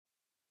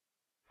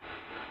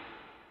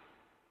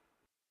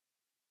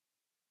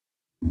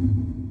Astronomers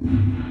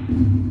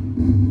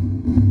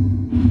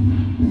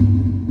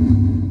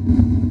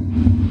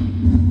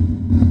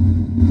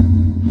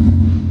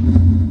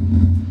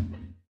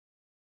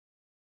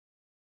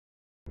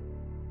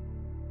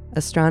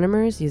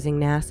using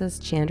NASA's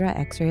Chandra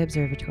X-ray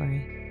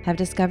Observatory have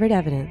discovered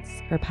evidence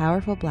for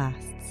powerful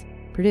blasts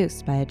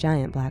produced by a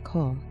giant black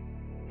hole.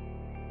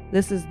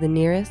 This is the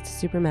nearest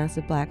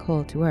supermassive black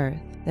hole to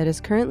Earth that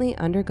is currently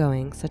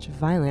undergoing such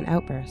violent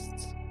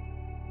outbursts.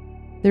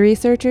 The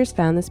researchers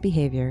found this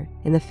behavior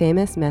in the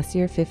famous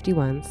Messier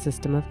 51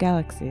 system of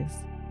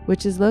galaxies,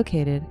 which is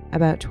located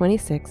about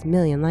 26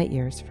 million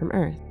light-years from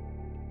Earth.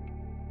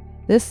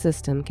 This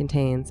system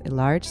contains a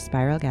large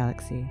spiral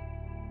galaxy,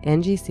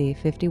 NGC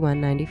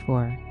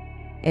 5194,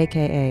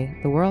 aka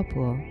the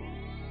Whirlpool,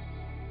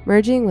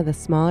 merging with a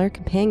smaller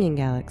companion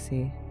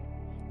galaxy,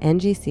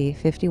 NGC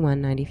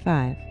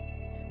 5195,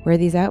 where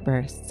these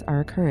outbursts are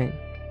occurring.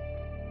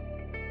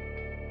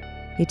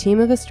 A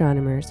team of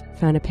astronomers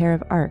found a pair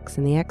of arcs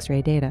in the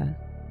X-ray data,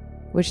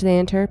 which they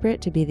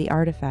interpret to be the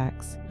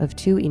artifacts of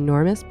two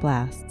enormous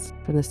blasts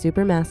from the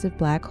supermassive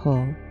black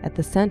hole at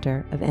the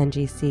center of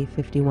NGC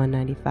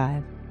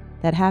 5195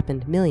 that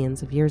happened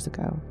millions of years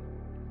ago.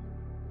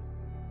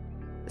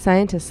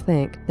 Scientists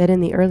think that in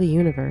the early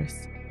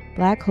universe,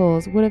 black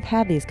holes would have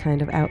had these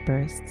kind of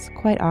outbursts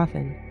quite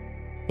often,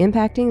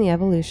 impacting the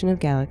evolution of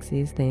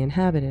galaxies they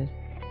inhabited.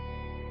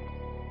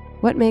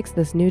 What makes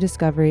this new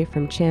discovery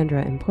from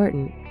Chandra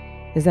important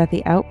is that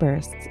the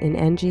outbursts in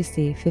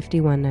NGC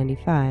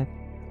 5195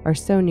 are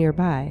so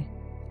nearby,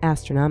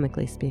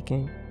 astronomically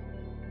speaking.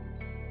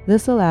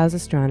 This allows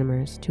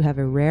astronomers to have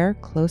a rare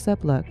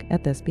close-up look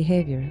at this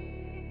behavior.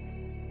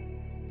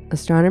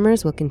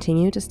 Astronomers will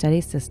continue to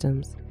study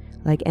systems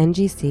like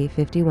NGC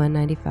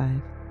 5195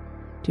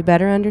 to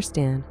better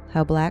understand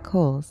how black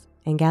holes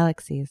and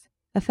galaxies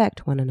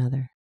affect one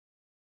another.